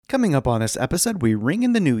Coming up on this episode, we ring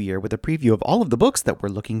in the new year with a preview of all of the books that we're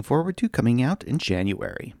looking forward to coming out in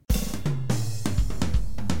January.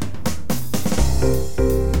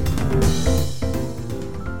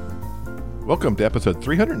 Welcome to episode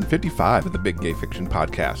 355 of the Big Gay Fiction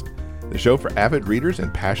Podcast, the show for avid readers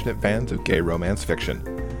and passionate fans of gay romance fiction.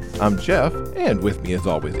 I'm Jeff, and with me as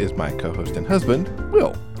always is my co-host and husband,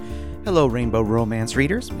 Will. Hello, Rainbow Romance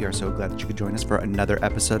readers. We are so glad that you could join us for another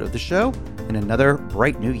episode of the show and another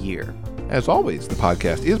bright new year. As always, the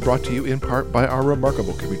podcast is brought to you in part by our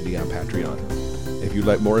remarkable community on Patreon. If you'd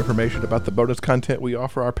like more information about the bonus content we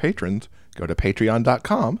offer our patrons, go to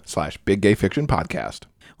patreon.com/biggayfictionpodcast.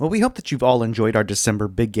 Well, we hope that you've all enjoyed our December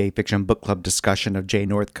Big Gay Fiction Book Club discussion of Jay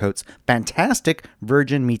Northcote's fantastic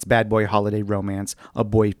Virgin meets Bad Boy holiday romance, A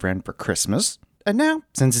Boyfriend for Christmas. And now,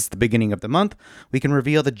 since it's the beginning of the month, we can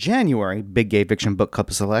reveal the January Big Gay Fiction Book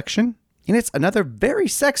Club selection. And it's another very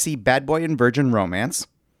sexy Bad Boy and Virgin romance.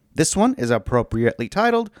 This one is appropriately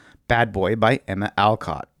titled Bad Boy by Emma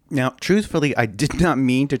Alcott. Now, truthfully, I did not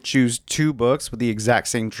mean to choose two books with the exact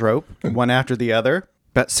same trope, one after the other.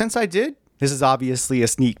 But since I did, this is obviously a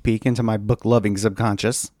sneak peek into my book-loving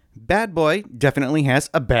subconscious. Bad Boy definitely has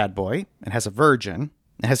a bad boy. It has a virgin.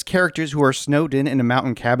 It has characters who are snowed in a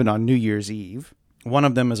mountain cabin on New Year's Eve. One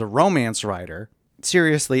of them is a romance writer.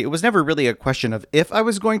 Seriously, it was never really a question of if I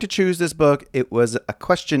was going to choose this book. It was a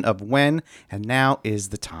question of when, and now is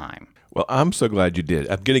the time. Well, I'm so glad you did.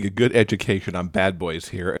 I'm getting a good education on bad boys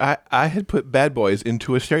here. I had put bad boys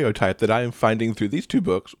into a stereotype that I am finding through these two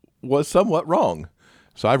books was somewhat wrong.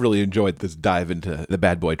 So I really enjoyed this dive into the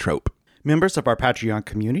bad boy trope. Members of our Patreon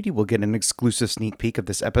community will get an exclusive sneak peek of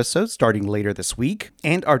this episode starting later this week,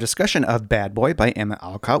 and our discussion of Bad Boy by Emma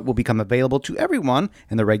Alcott will become available to everyone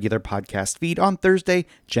in the regular podcast feed on Thursday,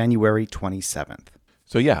 January 27th.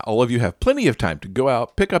 So yeah, all of you have plenty of time to go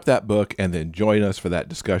out, pick up that book, and then join us for that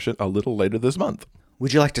discussion a little later this month.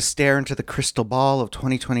 Would you like to stare into the crystal ball of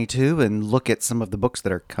 2022 and look at some of the books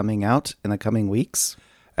that are coming out in the coming weeks?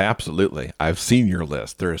 Absolutely. I've seen your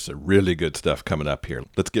list. There is some really good stuff coming up here.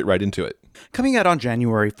 Let's get right into it. Coming out on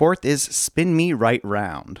January 4th is Spin Me Right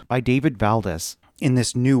Round by David Valdez. In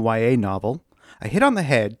this new YA novel, a hit on the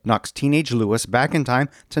head knocks teenage Lewis back in time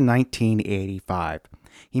to 1985.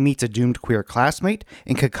 He meets a doomed queer classmate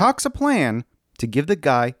and concocts a plan to give the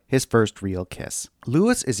guy his first real kiss.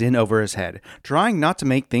 Lewis is in over his head, trying not to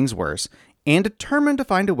make things worse, and determined to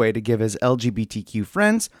find a way to give his LGBTQ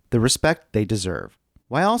friends the respect they deserve,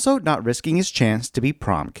 while also not risking his chance to be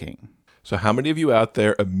prom king. So how many of you out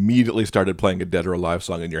there immediately started playing a Dead or Alive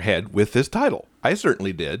song in your head with this title? I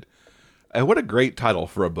certainly did. And what a great title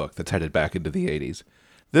for a book that's headed back into the 80s.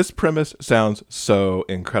 This premise sounds so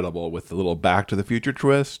incredible with the little Back to the Future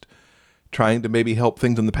twist, trying to maybe help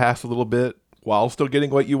things in the past a little bit while still getting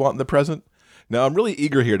what you want in the present. Now, I'm really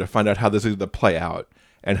eager here to find out how this is going to play out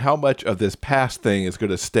and how much of this past thing is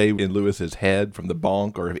going to stay in Lewis's head from the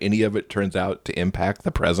bonk, or if any of it turns out to impact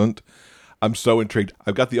the present. I'm so intrigued.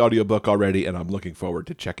 I've got the audiobook already, and I'm looking forward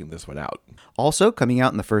to checking this one out. Also, coming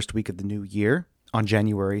out in the first week of the new year, on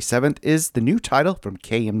January 7th, is the new title from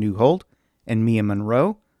K.M. Newhold and Mia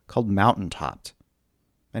Monroe called Mountaintopped.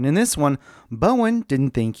 And in this one, Bowen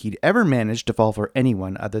didn't think he'd ever manage to fall for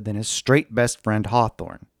anyone other than his straight best friend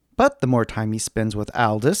Hawthorne. But the more time he spends with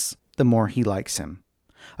Aldous, the more he likes him.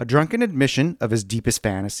 A drunken admission of his deepest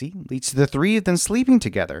fantasy leads to the three of them sleeping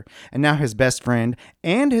together, and now his best friend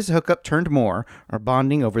and his hookup-turned-more are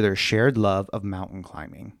bonding over their shared love of mountain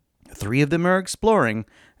climbing. The three of them are exploring,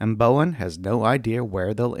 and Bowen has no idea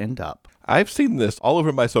where they'll end up. I've seen this all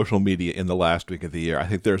over my social media in the last week of the year. I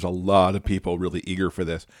think there's a lot of people really eager for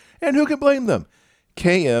this. And who can blame them?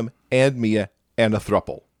 KM and Mia and a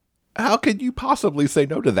throuple. How could you possibly say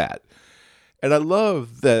no to that? And I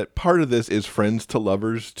love that part of this is friends to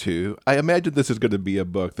lovers, too. I imagine this is going to be a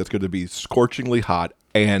book that's going to be scorchingly hot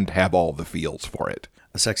and have all the feels for it.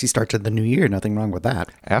 A sexy start to the new year, nothing wrong with that.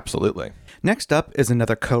 Absolutely. Next up is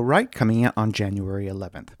another co-write coming out on January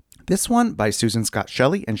 11th. This one by Susan Scott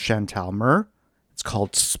Shelley and Chantal Murr. It's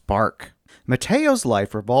called Spark. Mateo's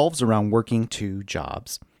life revolves around working two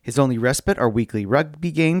jobs. His only respite are weekly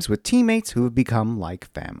rugby games with teammates who have become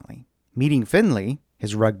like family. Meeting Finley,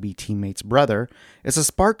 his rugby teammate's brother, is a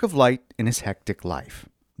spark of light in his hectic life.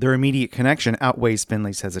 Their immediate connection outweighs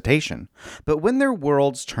Finley's hesitation, but when their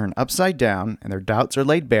worlds turn upside down and their doubts are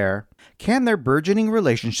laid bare, can their burgeoning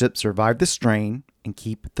relationship survive the strain and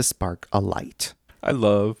keep the spark alight? I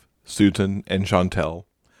love Susan and Chantel.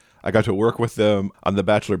 I got to work with them on the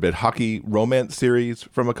Bachelor Bid Hockey romance series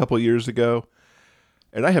from a couple years ago.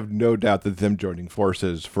 And I have no doubt that them joining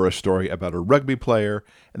forces for a story about a rugby player,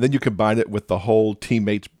 and then you combine it with the whole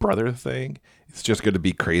teammate's brother thing, It's just going to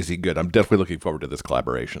be crazy good. I'm definitely looking forward to this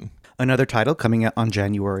collaboration. Another title coming out on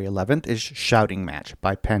January 11th is Shouting Match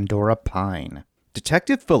by Pandora Pine.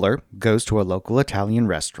 Detective Fuller goes to a local Italian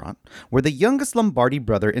restaurant where the youngest Lombardi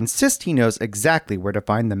brother insists he knows exactly where to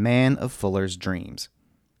find the man of Fuller's dreams.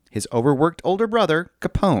 His overworked older brother,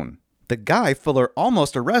 Capone, the guy Fuller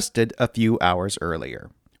almost arrested a few hours earlier.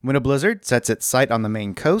 When a blizzard sets its sight on the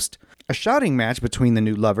Maine coast, a shouting match between the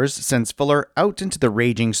new lovers sends Fuller out into the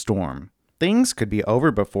raging storm. Things could be over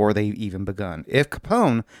before they've even begun, if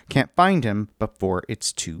Capone can't find him before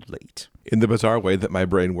it's too late. In the bizarre way that my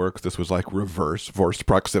brain works, this was like reverse forced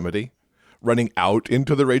proximity. Running out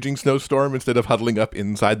into the raging snowstorm instead of huddling up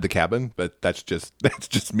inside the cabin, but that's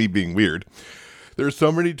just me being weird. There's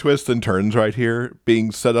so many twists and turns right here,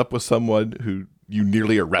 being set up with someone who you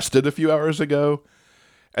nearly arrested a few hours ago,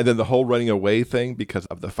 and then the whole running away thing because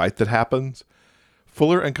of the fight that happens.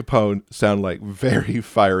 Fuller and Capone sound like very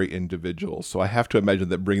fiery individuals, so I have to imagine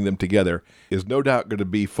that bringing them together is no doubt going to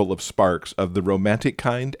be full of sparks of the romantic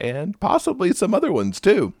kind and possibly some other ones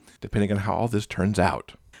too, depending on how all this turns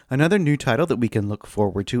out. Another new title that we can look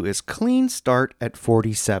forward to is Clean Start at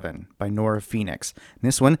 47 by Nora Phoenix.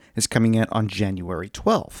 This one is coming out on January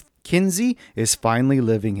 12th. Kinsey is finally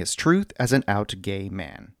living his truth as an out gay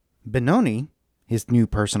man. Benoni, his new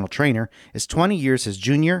personal trainer, is 20 years his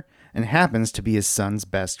junior and happens to be his son's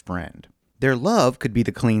best friend. Their love could be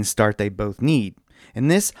the clean start they both need. In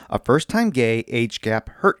this, a first-time gay, age gap,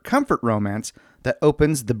 hurt comfort romance that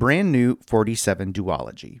opens the brand new 47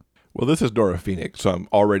 duology. Well, this is Nora Phoenix, so I'm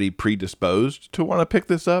already predisposed to want to pick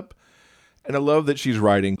this up. And I love that she's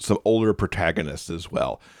writing some older protagonists as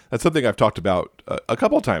well. That's something I've talked about a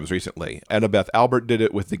couple times recently. Annabeth Albert did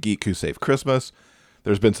it with The Geek Who Saved Christmas.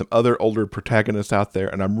 There's been some other older protagonists out there,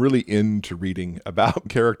 and I'm really into reading about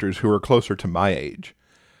characters who are closer to my age.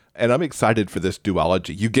 And I'm excited for this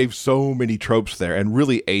duology. You gave so many tropes there, and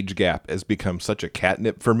really age gap has become such a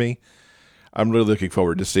catnip for me. I'm really looking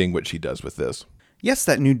forward to seeing what she does with this. Yes,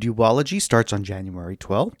 that new duology starts on January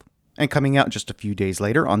 12th, and coming out just a few days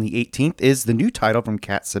later on the 18th is the new title from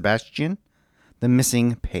Cat Sebastian, The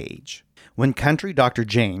Missing Page. When country Dr.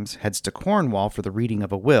 James heads to Cornwall for the reading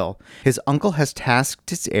of a will, his uncle has tasked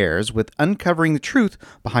his heirs with uncovering the truth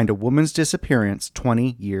behind a woman's disappearance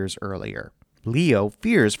 20 years earlier. Leo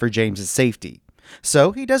fears for James's safety,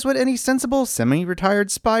 so he does what any sensible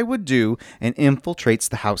semi-retired spy would do and infiltrates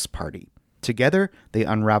the house party. Together, they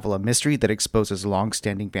unravel a mystery that exposes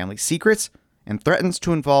long-standing family secrets and threatens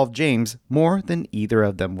to involve James more than either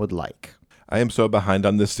of them would like. I am so behind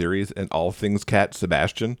on this series and all things Cat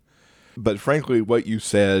Sebastian. But frankly, what you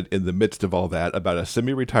said in the midst of all that about a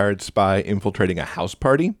semi-retired spy infiltrating a house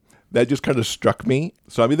party, that just kind of struck me.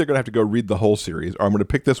 So I'm either going to have to go read the whole series or I'm going to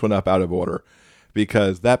pick this one up out of order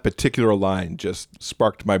because that particular line just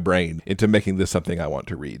sparked my brain into making this something I want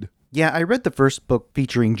to read. Yeah, I read the first book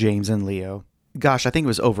featuring James and Leo. Gosh, I think it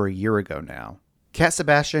was over a year ago now. Cat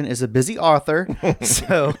Sebastian is a busy author,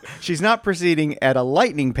 so she's not proceeding at a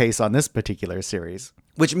lightning pace on this particular series,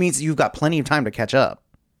 which means you've got plenty of time to catch up.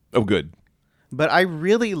 Oh, good. But I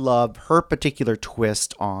really love her particular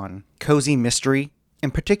twist on cozy mystery,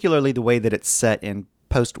 and particularly the way that it's set in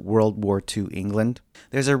post-World War II England.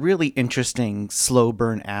 There's a really interesting slow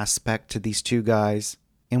burn aspect to these two guys,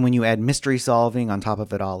 and when you add mystery solving on top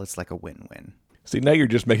of it all, it's like a win-win. See, now you're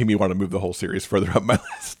just making me want to move the whole series further up my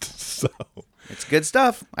list. So it's good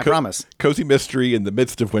stuff, I promise. Cozy mystery in the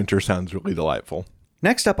midst of winter sounds really delightful.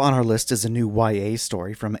 Next up on our list is a new YA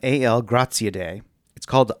story from A.L. Graziadei. It's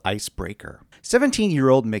called Icebreaker.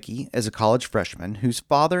 17-year-old Mickey is a college freshman whose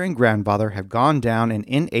father and grandfather have gone down in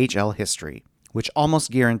NHL history, which almost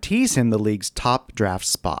guarantees him the league's top draft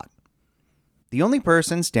spot. The only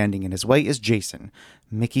person standing in his way is Jason,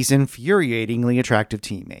 Mickey's infuriatingly attractive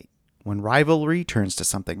teammate. When rivalry turns to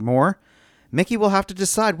something more, Mickey will have to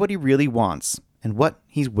decide what he really wants and what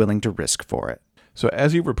he's willing to risk for it. So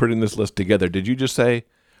as you were putting this list together, did you just say,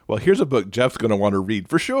 well, here's a book Jeff's going to want to read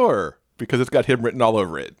for sure, because it's got him written all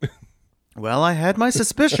over it? Well, I had my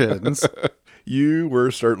suspicions. You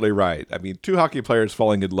were certainly right. I mean, two hockey players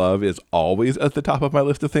falling in love is always at the top of my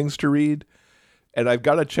list of things to read. And I've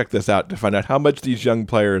got to check this out to find out how much these young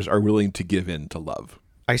players are willing to give in to love.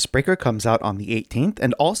 Icebreaker comes out on the 18th,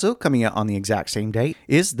 and also coming out on the exact same day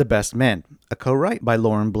is The Best Men, a co-write by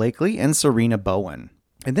Lauren Blakely and Serena Bowen.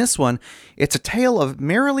 In this one, it's a tale of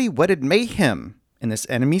merrily wedded mayhem. In this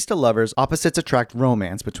enemies to lovers, opposites attract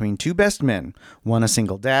romance between two best men, one a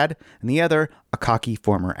single dad, and the other a cocky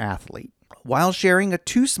former athlete. While sharing a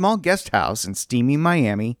too-small guest house in steamy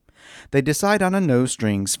Miami, they decide on a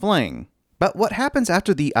no-strings fling. But what happens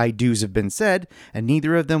after the I do's have been said, and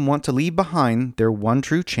neither of them want to leave behind their one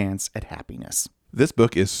true chance at happiness? This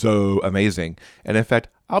book is so amazing. And in fact,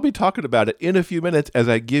 I'll be talking about it in a few minutes as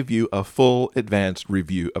I give you a full advanced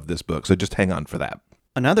review of this book. So just hang on for that.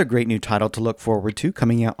 Another great new title to look forward to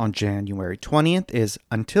coming out on January 20th is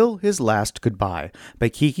Until His Last Goodbye by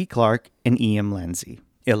Kiki Clark and E.M. Lindsay.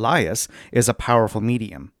 Elias is a powerful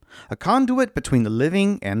medium, a conduit between the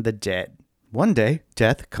living and the dead. One day,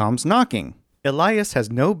 death comes knocking. Elias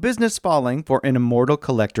has no business falling for an immortal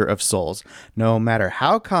collector of souls, no matter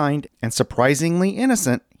how kind and surprisingly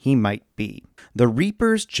innocent he might be. The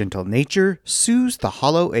Reaper's gentle nature soothes the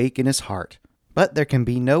hollow ache in his heart, but there can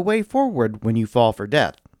be no way forward when you fall for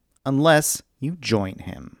death, unless you join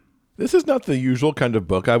him. This is not the usual kind of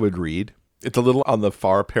book I would read. It's a little on the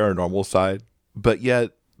far paranormal side, but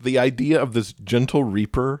yet the idea of this gentle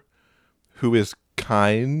Reaper who is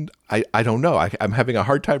kind, I don't know. I'm having a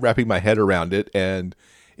hard time wrapping my head around it, and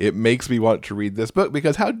it makes me want to read this book,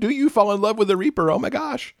 because how do you fall in love with a Reaper? Oh my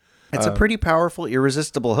gosh. It's a pretty powerful,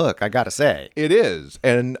 irresistible hook, I gotta say. It is.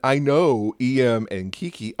 And I know E.M. and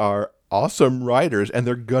Kiki are awesome writers, and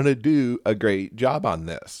they're going to do a great job on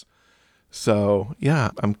this. So,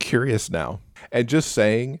 yeah, I'm curious now. And just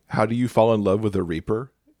saying, how do you fall in love with a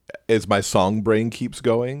Reaper? As my song brain keeps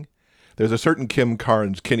going, there's a certain Kim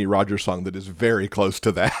Carnes, Kenny Rogers song that is very close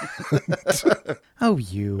to that. Oh,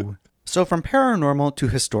 you. So from paranormal to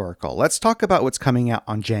historical, let's talk about what's coming out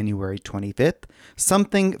on January 25th,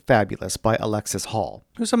 Something Fabulous by Alexis Hall,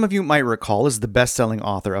 who some of you might recall is the best-selling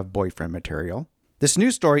author of Boyfriend Material. This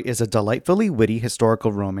new story is a delightfully witty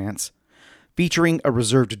historical romance featuring a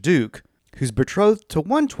reserved duke who's betrothed to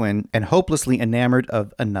one twin and hopelessly enamored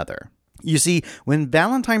of another. You see, when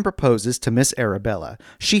Valentine proposes to Miss Arabella,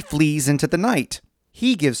 she flees into the night.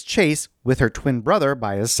 He gives chase with her twin brother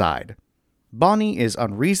by his side. Bonnie is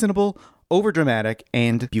unreasonable, overdramatic,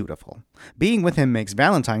 and beautiful. Being with him makes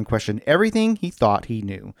Valentine question everything he thought he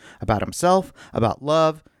knew about himself, about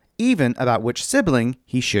love, even about which sibling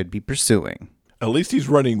he should be pursuing. At least he's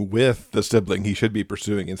running with the sibling he should be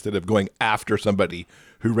pursuing instead of going after somebody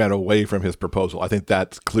who ran away from his proposal. I think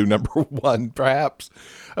that's clue number one, perhaps,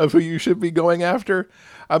 of who you should be going after.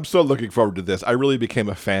 I'm so looking forward to this. I really became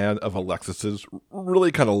a fan of Alexis's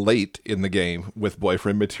really kind of late in the game with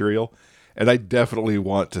Boyfriend Material, and I definitely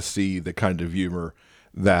want to see the kind of humor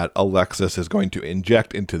that Alexis is going to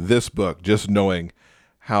inject into this book, just knowing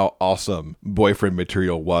how awesome Boyfriend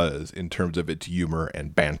Material was in terms of its humor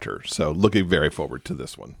and banter. So looking very forward to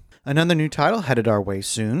this one. Another new title headed our way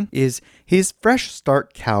soon is His Fresh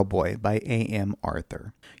Start Cowboy by A.M.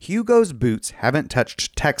 Arthur. Hugo's boots haven't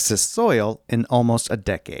touched Texas soil in almost a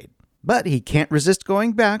decade, but he can't resist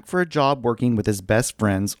going back for a job working with his best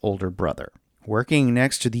friend's older brother. Working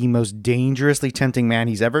next to the most dangerously tempting man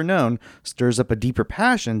he's ever known stirs up a deeper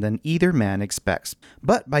passion than either man expects.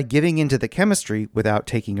 But by giving into the chemistry without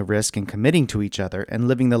taking a risk and committing to each other and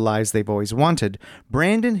living the lives they've always wanted,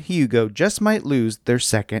 Brandon and Hugo just might lose their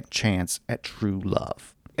second chance at true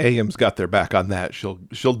love. A.M.'s got their back on that.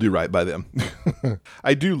 She'll do right by them.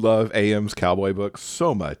 I do love A.M.'s cowboy books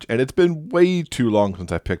so much, and it's been way too long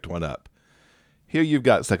since I picked one up. Here you've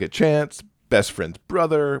got Second Chance, Best Friend's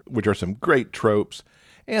Brother, which are some great tropes.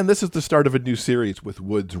 And this is the start of a new series with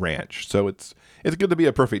Woods Ranch. So it's going to be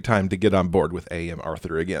a perfect time to get on board with A.M.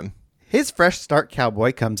 Arthur again. His Fresh Start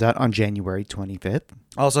Cowboy comes out on January 25th.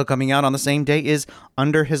 Also coming out on the same day is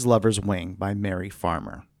Under His Lover's Wing by Mary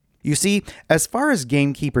Farmer. You see, as far as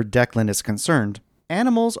gamekeeper Declan is concerned,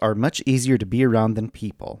 animals are much easier to be around than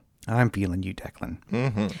people. I'm feeling you, Declan.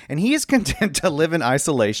 Mm-hmm. And he is content to live in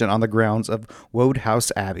isolation on the grounds of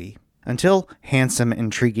Wodehouse Abbey, until handsome,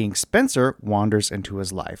 intriguing Spencer wanders into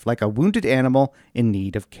his life, like a wounded animal in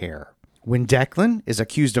need of care. When Declan is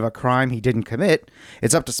accused of a crime he didn't commit,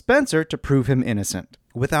 it's up to Spencer to prove him innocent,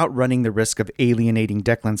 without running the risk of alienating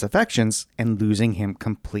Declan's affections and losing him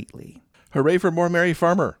completely. Hooray for more Mary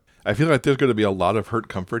Farmer. I feel like there's going to be a lot of hurt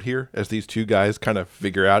comfort here as these two guys kind of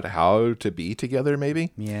figure out how to be together,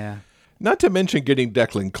 maybe. Yeah. Not to mention getting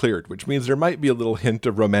Declan cleared, which means there might be a little hint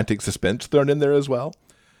of romantic suspense thrown in there as well.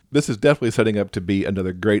 This is definitely setting up to be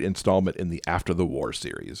another great installment in the After the War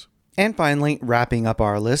series. And finally, wrapping up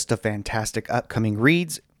our list of fantastic upcoming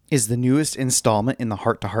reads is the newest installment in the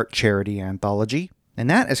Heart to Heart charity anthology, and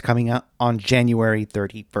that is coming out on January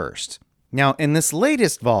 31st. Now, in this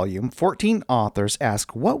latest volume, 14 authors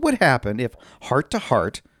ask what would happen if Heart to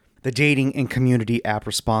Heart, the dating and community app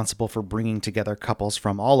responsible for bringing together couples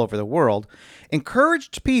from all over the world,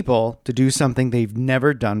 encouraged people to do something they've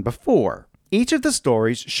never done before. Each of the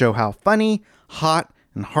stories show how funny, hot,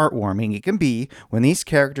 and heartwarming it can be when these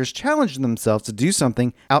characters challenge themselves to do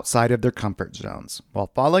something outside of their comfort zones,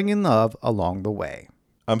 while falling in love along the way.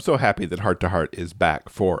 I'm so happy that Heart to Heart is back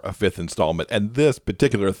for a 5th installment, and this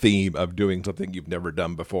particular theme of doing something you've never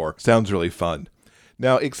done before sounds really fun.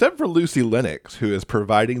 Now, except for Lucy Lennox, who is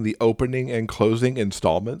providing the opening and closing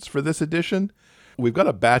installments for this edition, we've got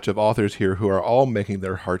a batch of authors here who are all making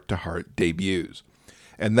their Heart to Heart debuts.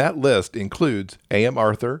 And that list includes A.M.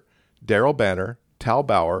 Arthur, Daryl Banner, Tal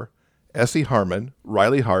Bauer, Essie Harmon,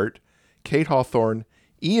 Riley Hart, Kate Hawthorne,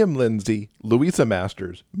 E.M. Lindsay, Louisa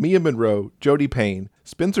Masters, Mia Monroe, Jody Payne,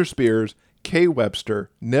 Spencer Spears, Kay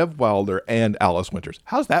Webster, Nev Wilder, and Alice Winters.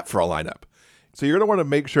 How's that for a lineup? So you're going to want to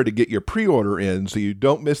make sure to get your pre-order in so you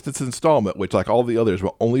don't miss this installment, which, like all the others,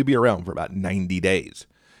 will only be around for about 90 days.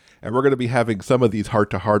 And we're going to be having some of these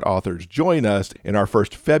Heart to Heart authors join us in our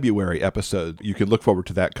first February episode. You can look forward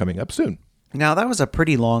to that coming up soon. Now, that was a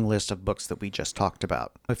pretty long list of books that we just talked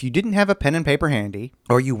about. If you didn't have a pen and paper handy,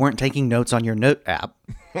 or you weren't taking notes on your note app,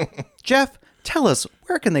 Jeff, tell us,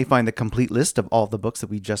 where can they find the complete list of all the books that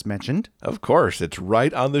we just mentioned? Of course, it's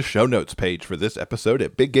right on the show notes page for this episode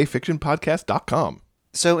at biggayfictionpodcast.com.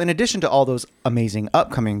 So in addition to all those amazing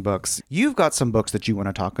upcoming books, you've got some books that you want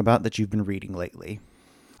to talk about that you've been reading lately.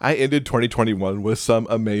 I ended 2021 with some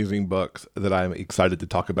amazing books that I'm excited to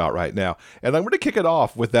talk about right now. And I'm going to kick it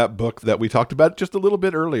off with that book that we talked about just a little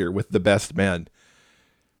bit earlier with The Best Men.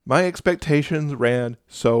 My expectations ran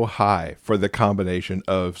so high for the combination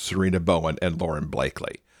of Serena Bowen and Lauren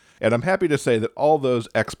Blakely. And I'm happy to say that all those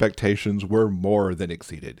expectations were more than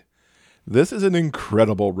exceeded. This is an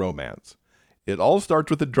incredible romance. It all starts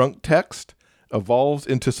with a drunk text, evolves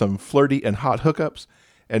into some flirty and hot hookups,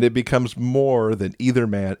 and it becomes more than either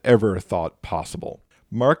man ever thought possible.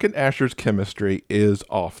 Mark and Asher's chemistry is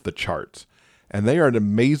off the charts, and they are an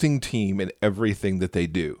amazing team in everything that they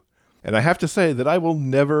do. And I have to say that I will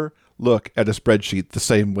never look at a spreadsheet the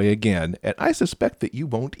same way again, and I suspect that you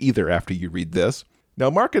won't either after you read this. Now,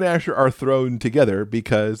 Mark and Asher are thrown together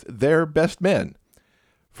because they're best men.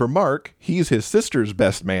 For Mark, he's his sister's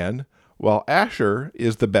best man, while Asher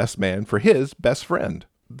is the best man for his best friend.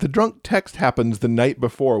 The drunk text happens the night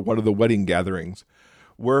before one of the wedding gatherings,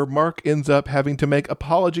 where Mark ends up having to make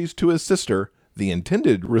apologies to his sister, the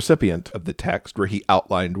intended recipient of the text where he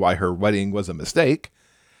outlined why her wedding was a mistake,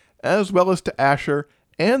 as well as to Asher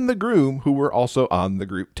and the groom who were also on the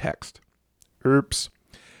group text. Oops.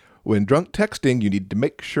 When drunk texting, you need to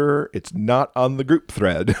make sure it's not on the group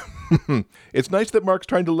thread. It's nice that Mark's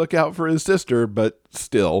trying to look out for his sister, but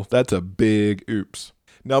still, that's a big oops.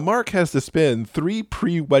 Now, Mark has to spend 3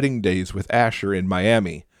 pre-wedding days with Asher in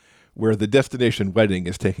Miami, where the destination wedding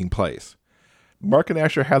is taking place. Mark and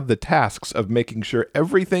Asher have the tasks of making sure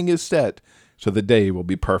everything is set so the day will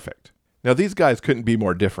be perfect. Now, these guys couldn't be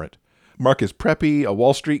more different. Mark is preppy, a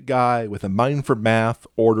Wall Street guy with a mind for math,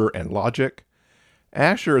 order, and logic.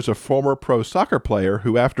 Asher is a former pro soccer player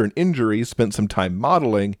who, after an injury, spent some time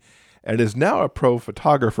modeling and is now a pro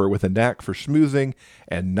photographer with a knack for schmoozing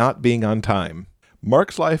and not being on time.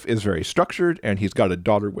 Mark's life is very structured, and he's got a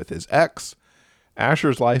daughter with his ex.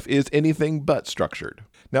 Asher's life is anything but structured.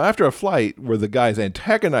 Now, after a flight where the guys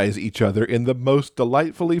antagonize each other in the most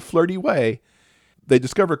delightfully flirty way, they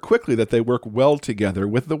discover quickly that they work well together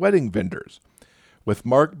with the wedding vendors, with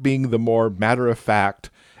Mark being the more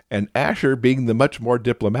matter-of-fact and Asher being the much more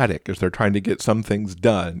diplomatic as they're trying to get some things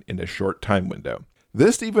done in a short time window.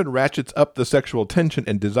 This even ratchets up the sexual tension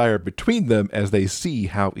and desire between them as they see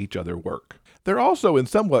how each other work. They're also in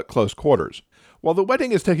somewhat close quarters. While the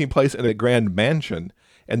wedding is taking place in a grand mansion,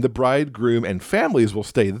 and the bride, groom, and families will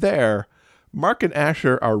stay there, Mark and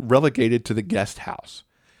Asher are relegated to the guest house.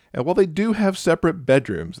 And while they do have separate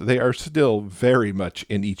bedrooms, they are still very much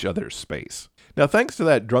in each other's space. Now, thanks to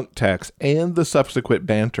that drunk text and the subsequent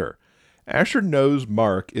banter, Asher knows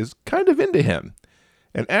Mark is kind of into him,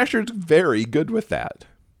 and Asher's very good with that.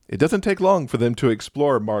 It doesn't take long for them to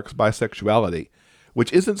explore Mark's bisexuality,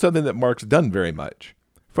 which isn't something that Mark's done very much.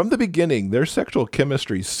 From the beginning, their sexual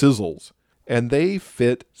chemistry sizzles, and they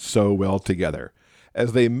fit so well together.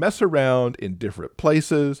 As they mess around in different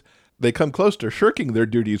places, they come close to shirking their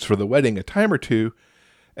duties for the wedding a time or two,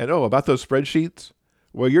 and about those spreadsheets,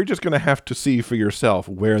 well, you're just going to have to see for yourself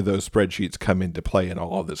where those spreadsheets come into play in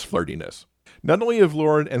all of this flirtiness. Not only have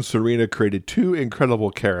Lauren and Serena created 2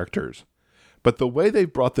 incredible characters, but the way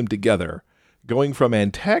they've brought them together, going from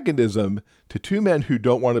antagonism to 2 men who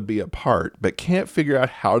don't want to be apart but can't figure out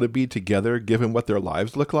how to be together given what their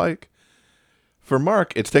lives look like. For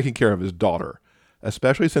Mark, it's taking care of his daughter,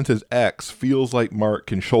 especially since his ex feels like Mark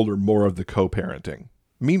can shoulder more of the co-parenting.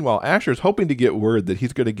 Meanwhile, Asher's hoping to get word that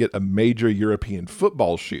he's going to get a major European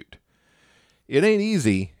football shoot. It ain't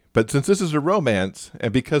easy, but since this is a romance,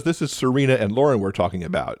 and because this is Serena and Lauren we're talking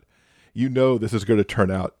about, you know this is going to turn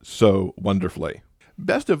out so wonderfully.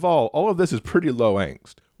 Best of all of this is pretty low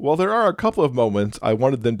angst. While there are a couple of moments I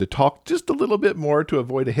wanted them to talk just a little bit more to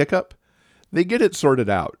avoid a hiccup, they get it sorted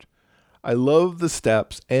out. I love the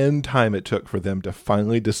steps and time it took for them to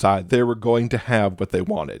finally decide they were going to have what they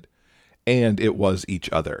wanted. And it was each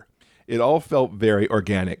other. It all felt very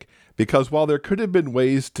organic, because while there could have been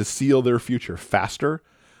ways to seal their future faster,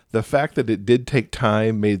 the fact that it did take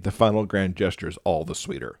time made the final grand gestures all the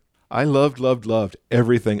sweeter. I loved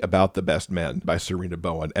everything about The Best Men by Serena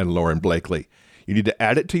Bowen and Lauren Blakely. You need to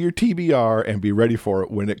add it to your TBR and be ready for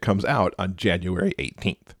it when it comes out on January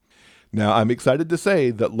 18th. Now, I'm excited to say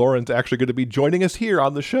that Lauren's actually going to be joining us here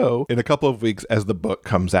on the show in a couple of weeks as the book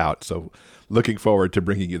comes out, so looking forward to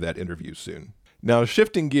bringing you that interview soon. Now,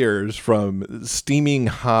 shifting gears from steaming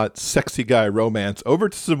hot, sexy guy romance over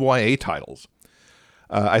to some YA titles.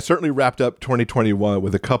 I certainly wrapped up 2021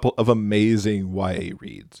 with a couple of amazing YA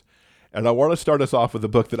reads. And I want to start us off with a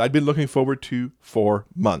book that I'd been looking forward to for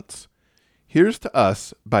months. Here's to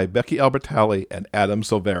Us by Becky Albertalli and Adam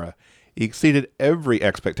Silvera. It exceeded every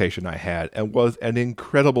expectation I had and was an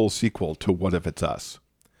incredible sequel to What If It's Us.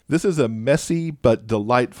 This is a messy but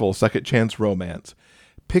delightful second chance romance,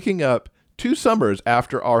 picking up 2 summers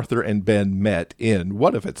after Arthur and Ben met in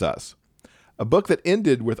What If It's Us, a book that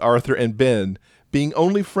ended with Arthur and Ben being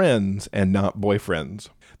only friends and not boyfriends.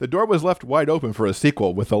 The door was left wide open for a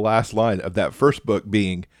sequel, with the last line of that first book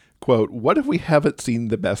being, quote, "What if we haven't seen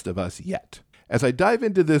the best of us yet?" As I dive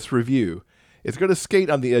into this review, it's going to skate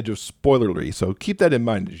on the edge of spoilery, so keep that in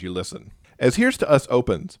mind as you listen. As Here's to Us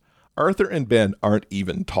opens, Arthur and Ben aren't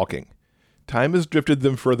even talking. Time has drifted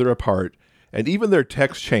them further apart, and even their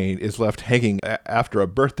text chain is left hanging after a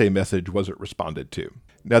birthday message wasn't responded to.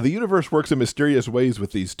 Now, the universe works in mysterious ways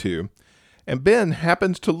with these two, and Ben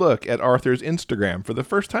happens to look at Arthur's Instagram for the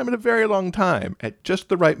first time in a very long time at just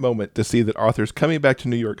the right moment to see that Arthur's coming back to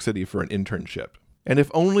New York City for an internship. And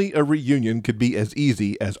if only a reunion could be as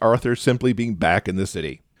easy as Arthur simply being back in the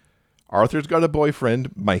city. Arthur's got a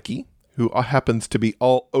boyfriend, Mikey, who happens to be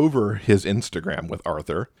all over his Instagram with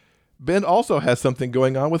Arthur. Ben also has something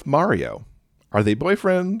going on with Mario. Are they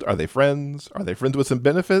boyfriends? Are they friends? Are they friends with some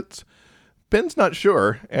benefits? Ben's not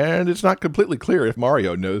sure, and it's not completely clear if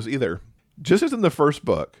Mario knows either. Just as in the first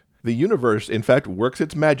book, the universe in fact works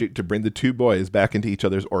its magic to bring the two boys back into each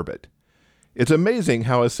other's orbit. It's amazing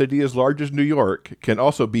how a city as large as New York can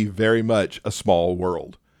also be very much a small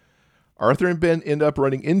world. Arthur and Ben end up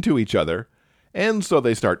running into each other, and so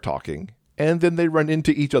they start talking, and then they run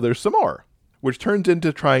into each other some more, which turns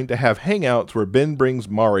into trying to have hangouts where Ben brings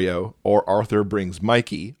Mario, or Arthur brings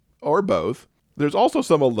Mikey, or both. There's also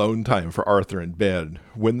some alone time for Arthur and Ben,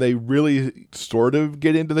 when they really sort of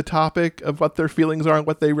get into the topic of what their feelings are and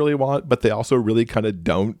what they really want, but they also really kind of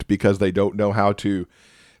don't, because they don't know how to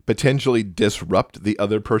potentially disrupt the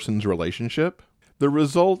other person's relationship. The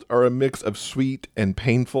result are a mix of sweet and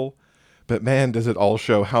painful, but man, does it all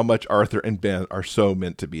show how much Arthur and Ben are so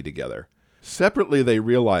meant to be together. Separately, they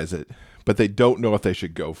realize it, but they don't know if they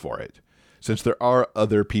should go for it, since there are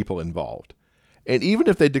other people involved. And even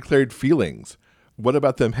if they declared feelings, what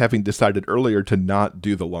about them having decided earlier to not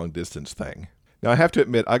do the long-distance thing? Now, I have to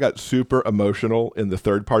admit, I got super emotional in the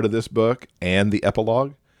third part of this book and the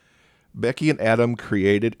epilogue. Becky and Adam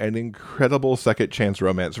created an incredible second chance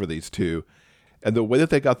romance for these two, and the way that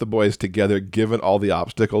they got the boys together, given all the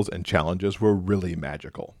obstacles and challenges, were really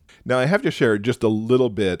magical. Now, I have to share just a little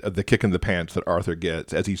bit of the kick in the pants that Arthur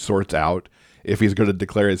gets as he sorts out if he's going to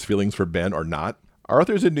declare his feelings for Ben or not.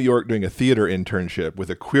 Arthur's in New York doing a theater internship with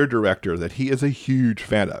a queer director that he is a huge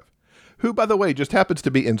fan of, who, by the way, just happens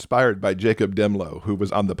to be inspired by Jacob Demlow, who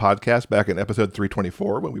was on the podcast back in episode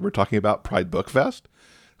 324 when we were talking about Pride Book Fest.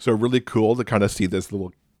 So really cool to kind of see this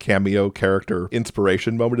little cameo character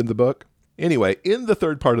inspiration moment in the book. Anyway, in the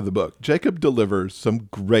third part of the book, Jacob delivers some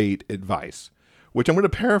great advice, which I'm going to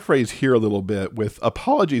paraphrase here a little bit with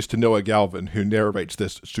apologies to Noah Galvin, who narrates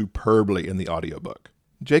this superbly in the audiobook.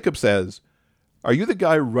 Jacob says, "Are you the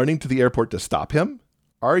guy running to the airport to stop him?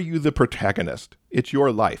 Are you the protagonist? It's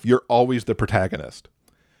your life. You're always the protagonist."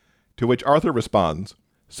 To which Arthur responds,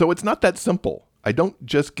 "So it's not that simple. I don't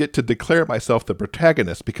just get to declare myself the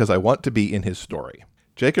protagonist because I want to be in his story."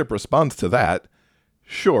 Jacob responds to that,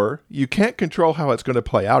 "Sure, you can't control how it's going to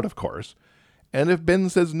play out, of course. And if Ben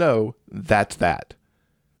says no, that's that.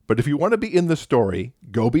 But if you want to be in the story,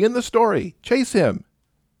 go be in the story. Chase him."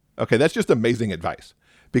 Okay, that's just amazing advice.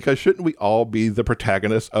 Because shouldn't we all be the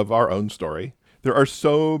protagonists of our own story? There are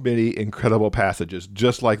so many incredible passages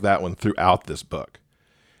just like that one throughout this book.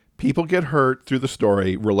 People get hurt through the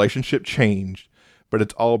story, relationship changed, but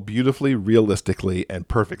it's all beautifully, realistically, and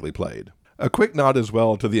perfectly played. A quick nod as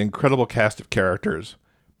well to the incredible cast of characters.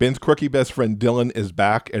 Ben's quirky best friend Dylan is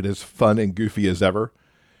back and as fun and goofy as ever.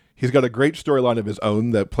 He's got a great storyline of his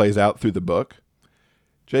own that plays out through the book.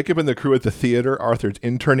 Jacob and the crew at the theater Arthur's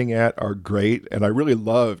interning at are great, and I really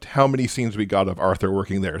loved how many scenes we got of Arthur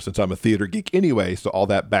working there since I'm a theater geek anyway, so all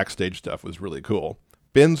that backstage stuff was really cool.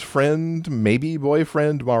 Ben's friend, maybe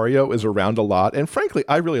boyfriend, Mario, is around a lot, and frankly,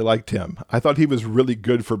 I really liked him. I thought he was really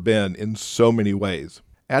good for Ben in so many ways.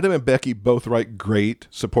 Adam and Becky both write great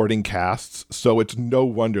supporting casts, so it's no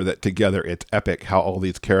wonder that together it's epic how all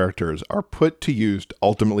these characters are put to use to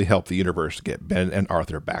ultimately help the universe get Ben and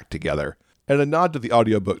Arthur back together. And a nod to the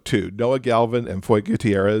audiobook too. Noah Galvin and Foy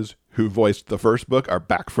Gutierrez, who voiced the first book, are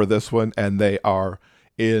back for this one, and they are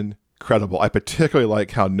incredible. I particularly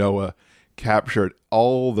like how Noah captured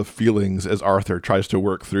all the feelings as Arthur tries to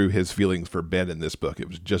work through his feelings for Ben in this book. It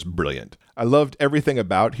was just brilliant. I loved everything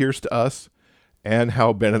about Here's to Us and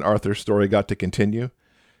how Ben and Arthur's story got to continue.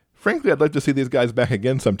 Frankly, I'd like to see these guys back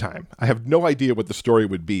again sometime. I have no idea what the story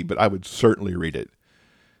would be, but I would certainly read it.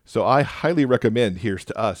 So I highly recommend Here's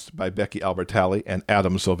to Us by Becky Albertalli and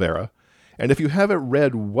Adam Silvera. And if you haven't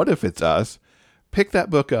read What If It's Us, pick that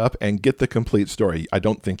book up and get the complete story. I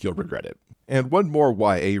don't think you'll regret it. And one more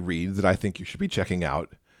YA read that I think you should be checking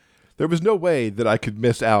out. There was no way that I could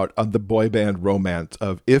miss out on the boy band romance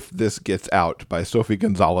of If This Gets Out by Sophie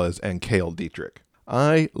Gonzalez and Cale Dietrich.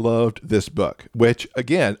 I loved this book, which,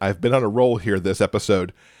 again, I've been on a roll here this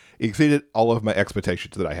episode, exceeded all of my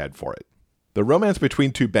expectations that I had for it. The romance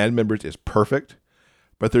between two band members is perfect,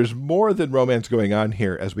 but there's more than romance going on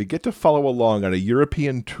here as we get to follow along on a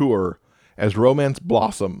European tour as romance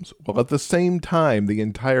blossoms, while at the same time the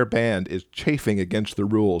entire band is chafing against the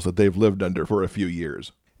rules that they've lived under for a few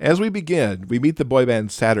years. As we begin, we meet the boy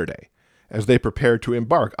band Saturday as they prepare to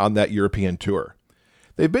embark on that European tour.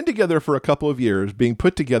 They've been together for a couple of years, being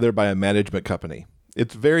put together by a management company.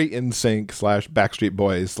 It's very NSYNC / Backstreet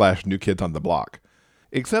Boys / New Kids on the Block.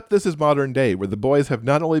 Except this is modern day, where the boys have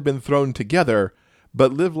not only been thrown together,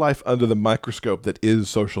 but live life under the microscope that is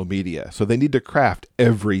social media, so they need to craft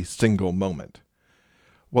every single moment.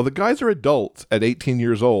 While the guys are adults at 18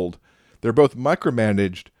 years old, they're both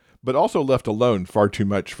micromanaged, but also left alone far too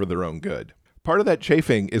much for their own good. Part of that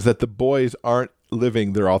chafing is that the boys aren't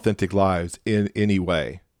living their authentic lives in any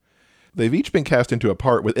way. They've each been cast into a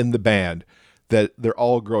part within the band that they're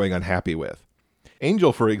all growing unhappy with.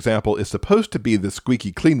 Angel, for example, is supposed to be the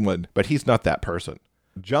squeaky clean one, but he's not that person.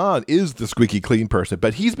 John is the squeaky clean person,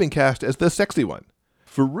 but he's been cast as the sexy one.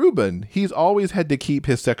 For Ruben, he's always had to keep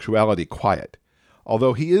his sexuality quiet.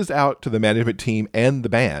 Although he is out to the management team and the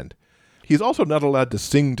band, he's also not allowed to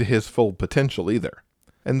sing to his full potential either.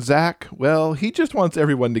 And Zach, well, he just wants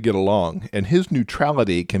everyone to get along, and his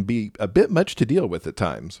neutrality can be a bit much to deal with at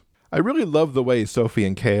times. I really love the way Sophie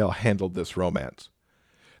and Cale handled this romance.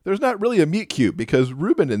 There's not really a meet cute because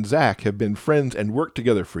Ruben and Zach have been friends and worked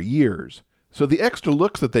together for years. So the extra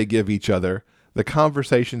looks that they give each other, the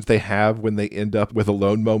conversations they have when they end up with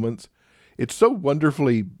alone moments, it's so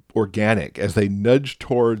wonderfully organic as they nudge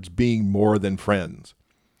towards being more than friends.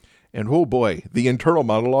 And oh boy, the internal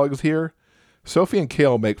monologues here, Sophie and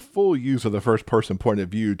Cale make full use of the first-person point of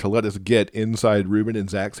view to let us get inside Ruben and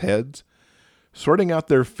Zach's heads, sorting out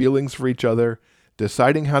their feelings for each other,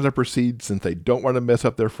 deciding how to proceed since they don't want to mess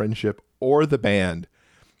up their friendship or the band,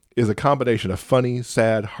 is a combination of funny,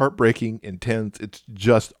 sad, heartbreaking, intense. It's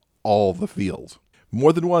just all the feels.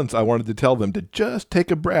 More than once, I wanted to tell them to just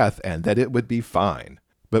take a breath and that it would be fine.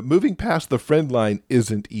 But moving past the friend line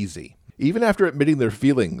isn't easy. Even after admitting their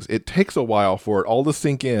feelings, it takes a while for it all to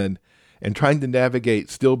sink in and trying to navigate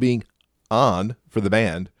still being on for the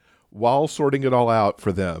band while sorting it all out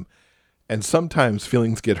for them. And sometimes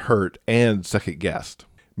feelings get hurt and second-guessed.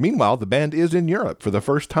 Meanwhile, the band is in Europe for the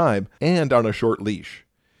first time and on a short leash.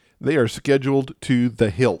 They are scheduled to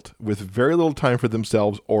the hilt with very little time for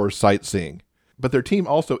themselves or sightseeing. But their team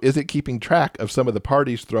also isn't keeping track of some of the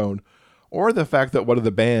parties thrown or the fact that one of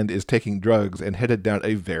the band is taking drugs and headed down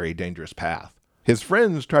a very dangerous path. His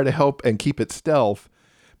friends try to help and keep it stealth,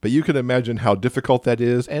 but you can imagine how difficult that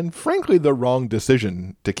is and frankly the wrong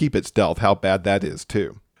decision to keep it stealth, how bad that is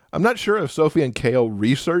too. I'm not sure if Sophie and Cale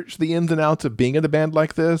researched the ins and outs of being in a band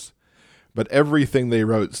like this, but everything they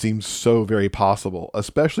wrote seems so very possible,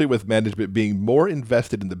 especially with management being more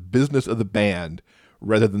invested in the business of the band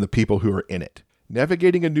rather than the people who are in it.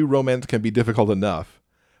 Navigating a new romance can be difficult enough,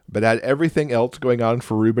 but add everything else going on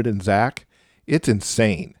for Ruben and Zach, it's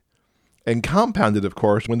insane. And compounded, of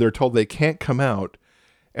course, when they're told they can't come out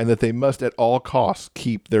and that they must at all costs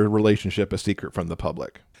keep their relationship a secret from the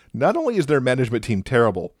public. Not only is their management team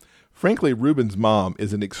terrible, frankly, Ruben's mom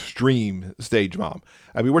is an extreme stage mom.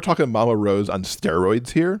 I mean, we're talking Mama Rose on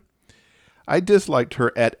steroids here. I disliked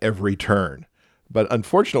her at every turn, but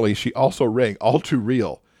unfortunately, she also rang all too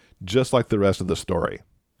real, just like the rest of the story.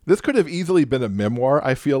 This could have easily been a memoir,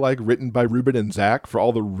 I feel like, written by Ruben and Zach for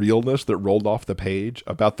all the realness that rolled off the page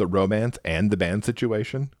about the romance and the band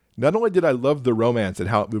situation. Not only did I love the romance and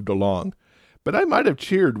how it moved along, but I might have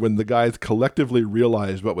cheered when the guys collectively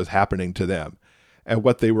realized what was happening to them and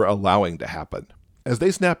what they were allowing to happen. As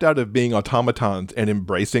they snapped out of being automatons and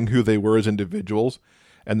embracing who they were as individuals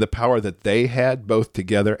and the power that they had both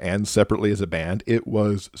together and separately as a band, it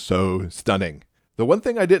was so stunning. The one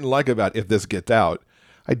thing I didn't like about If This Gets Out,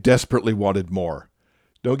 I desperately wanted more.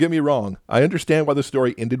 Don't get me wrong, I understand why the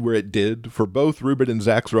story ended where it did for both Ruben and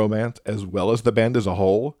Zach's romance as well as the band as a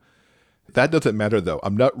whole. That doesn't matter though.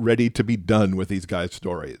 I'm not ready to be done with these guys'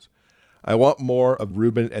 stories. I want more of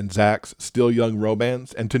Ruben and Zach's still young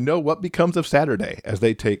romance and to know what becomes of Saturday as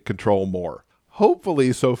they take control more.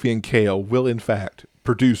 Hopefully Sophie and Cale will in fact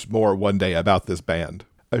produce more one day about this band.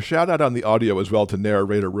 A shout out on the audio as well to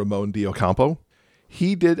narrator Ramon Diocampo.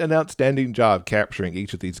 He did an outstanding job capturing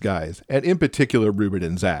each of these guys, and in particular Ruben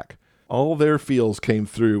and Zach. All their feels came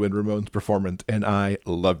through in Ramon's performance, and I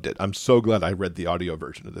loved it. I'm so glad I read the audio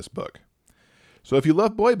version of this book. So if you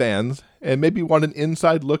love boy bands, and maybe want an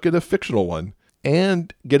inside look at a fictional one,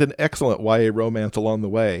 and get an excellent YA romance along the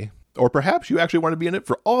way, or perhaps you actually want to be in it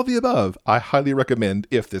for all of the above, I highly recommend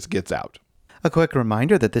If This Gets Out. A quick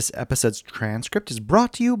reminder that this episode's transcript is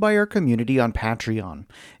brought to you by our community on Patreon.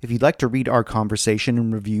 If you'd like to read our conversation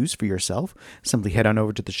and reviews for yourself, simply head on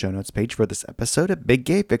over to the show notes page for this episode at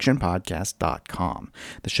biggayfictionpodcast.com.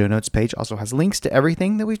 The show notes page also has links to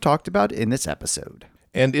everything that we've talked about in this episode.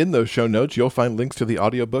 And in those show notes, you'll find links to the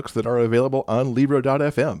audiobooks that are available on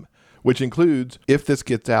Libro.fm, which includes If This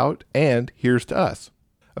Gets Out and Here's to Us.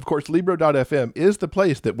 Of course, Libro.fm is the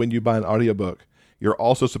place that when you buy an audiobook, you're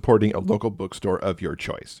also supporting a local bookstore of your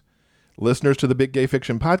choice. Listeners to the Big Gay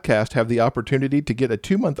Fiction Podcast have the opportunity to get a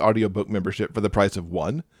 2-month audiobook membership for the price of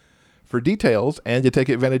one. For details and to take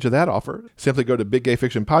advantage of that offer, simply go to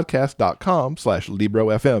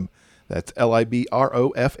biggayfictionpodcast.com/LibroFM. That's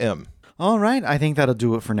LIBROFM. All right, I think that'll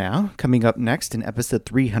do it for now. Coming up next in episode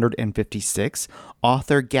 356,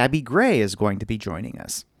 author Gabby Gray is going to be joining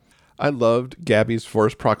us. I loved Gabby's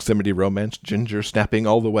forced proximity romance, Ginger Snapping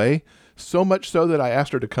All the Way, so much so that I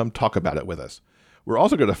asked her to come talk about it with us. We're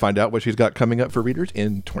also going to find out what she's got coming up for readers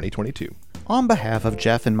in 2022. On behalf of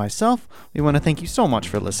Jeff and myself, we want to thank you so much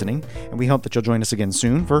for listening, and we hope that you'll join us again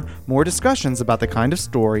soon for more discussions about the kind of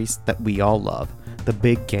stories that we all love, the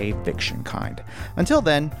big gay fiction kind. Until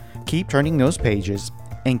then, keep turning those pages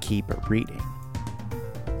and keep reading.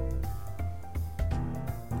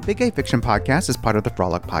 Big Gay Fiction Podcast is part of the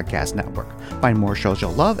Frolic Podcast Network. Find more shows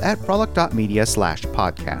you'll love at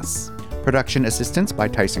frolic.media/podcasts. Production assistance by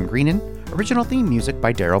Tyson Greenan. Original theme music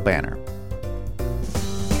by Daryl Banner.